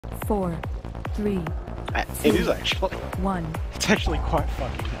4, 3. It is actually. 1. It's actually quite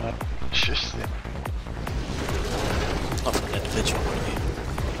fucking hard. Just Not from an individual point of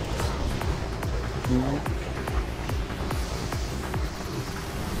view.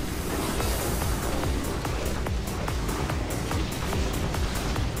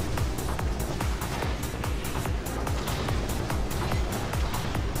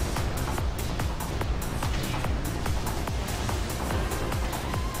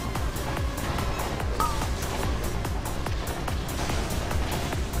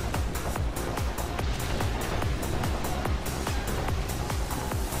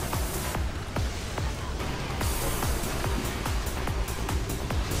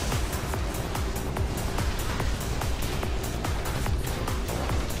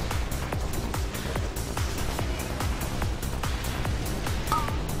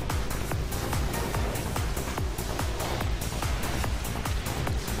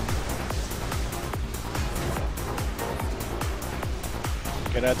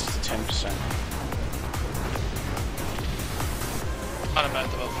 Get out to 10%. I'm at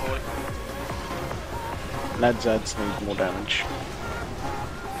level 40. Nads ads need more damage.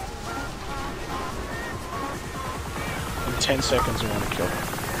 In 10 seconds we want to kill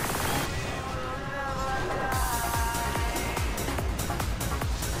him.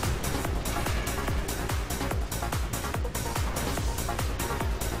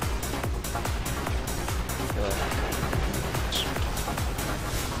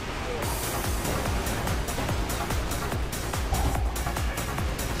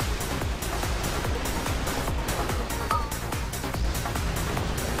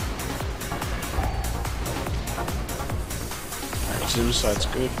 Suicide's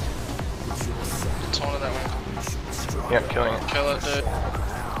good. Taunted that one. yep, killing it. Kill it, dude.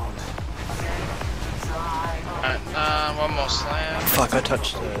 Alright, one more slam. Fuck, I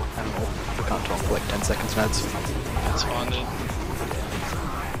touched the animal. I can't talk for like 10 seconds, Nads. That's fine, dude.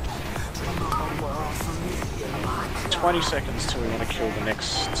 20 seconds till we want to kill the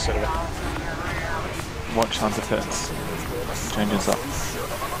next set of it. Watch Hunter first. Changes up.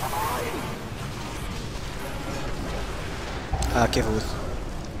 Careful with.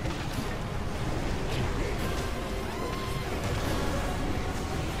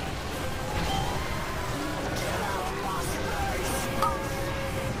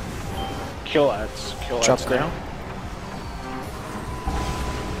 Kill ads. Kill Chop ads down. now.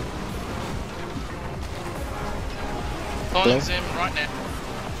 Taunting's him right now.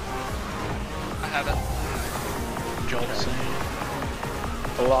 I have it. Johnson.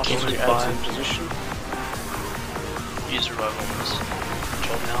 The last Keep two it ads fine. in position. Use revival on this.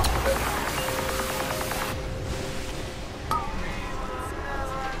 Job now.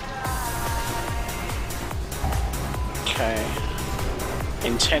 Okay.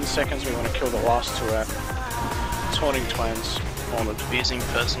 In 10 seconds we want to kill the last two at Taunting Twins. Honored. Using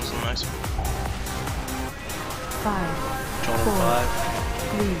personals on the next one. 5, John 4, 5.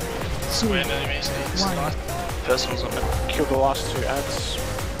 3, Square 2, enemies needs 1. life. Personals on it. Kill the last two ads.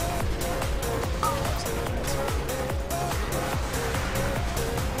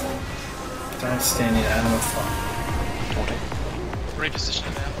 Don't stand in animal fight. Taunting. Reposition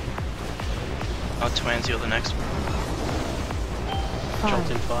it now. Oh, Twans, you're the next one. 5,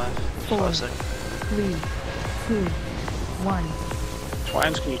 Jumped in 5. 4, 5 seconds. 3, 2, 1.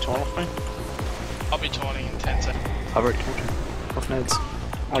 Twins, can you taunt off me? I'll be taunting in 10 seconds. I've already taunted. Off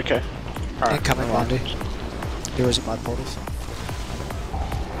Nads. Okay. Alright. Incoming never mind. Bundy. There isn't my portals.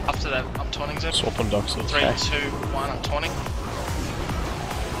 After that, I'm taunting Zip. Swap on Duxel. 3, Okay. 2, 1, I'm taunting.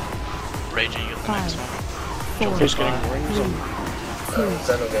 Raging, you're the 5, next one. 4, Who's getting 3, rings on? 2,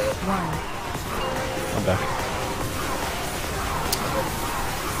 1. I'm back.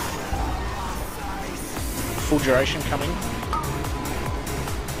 Full duration coming.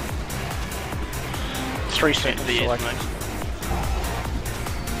 3 seconds The to like next.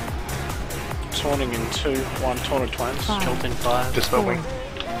 taunting in 2, 1, taunted Twins. 5, Jumped in 5. Dispel wing.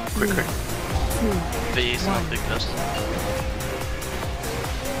 4, Quick. 2, V's not One. big person.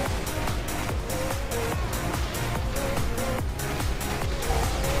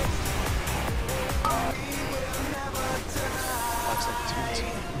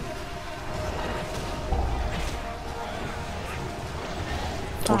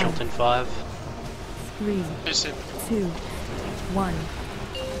 Jumped in 5. 3, Who's it? 2, 1.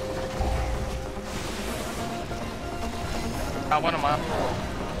 One am I?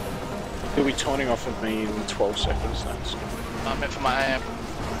 He'll be taunting off of me in 12 seconds. That's I'm meant for my AM.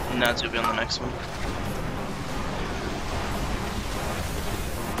 Nads will be on the next one.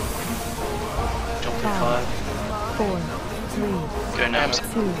 Jumped in 5. 4, 3, 3, Go now. 2,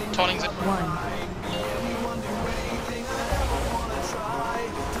 Taunting's it. 1.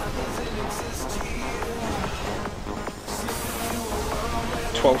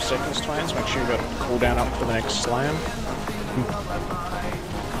 12 seconds, Twins. Make sure you've got a cooldown up for the next slam.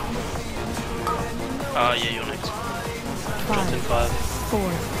 Yeah, you're next. 5, 5.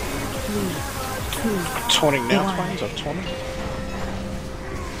 4, 3, 2. Taunting now, One. Twins. I'm taunting.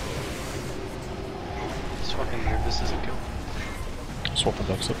 This fucking move, this isn't good. Swap the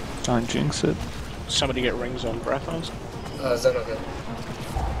buffs up. Don't jinx it. Somebody get rings on Brathons. Is that okay?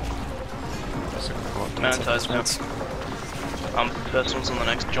 Manitize now. First one's on the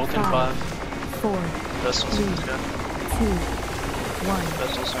next. Jolt in 5. 5, 4, First one's 3, let's 2, go. 1.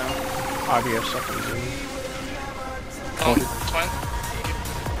 First one's now. IBF seconds in. Twine.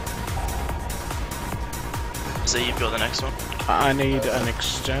 So you've got the next one. I need an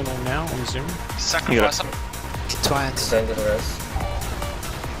external now on Zoom. Sacrifice up. Extended rest.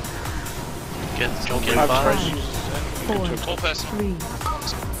 Get Jolt in I've 5. tried to use it. 4, All personal.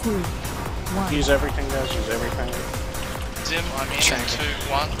 3, 2, 1. Use everything, guys. Use everything. Dim, I'm in. 2,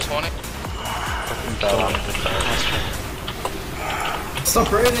 1. Taunting.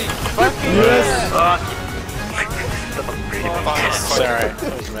 Stop reading! Sorry,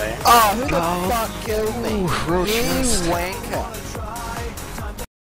 that was me. Oh, who the fuck killed me? You wanker.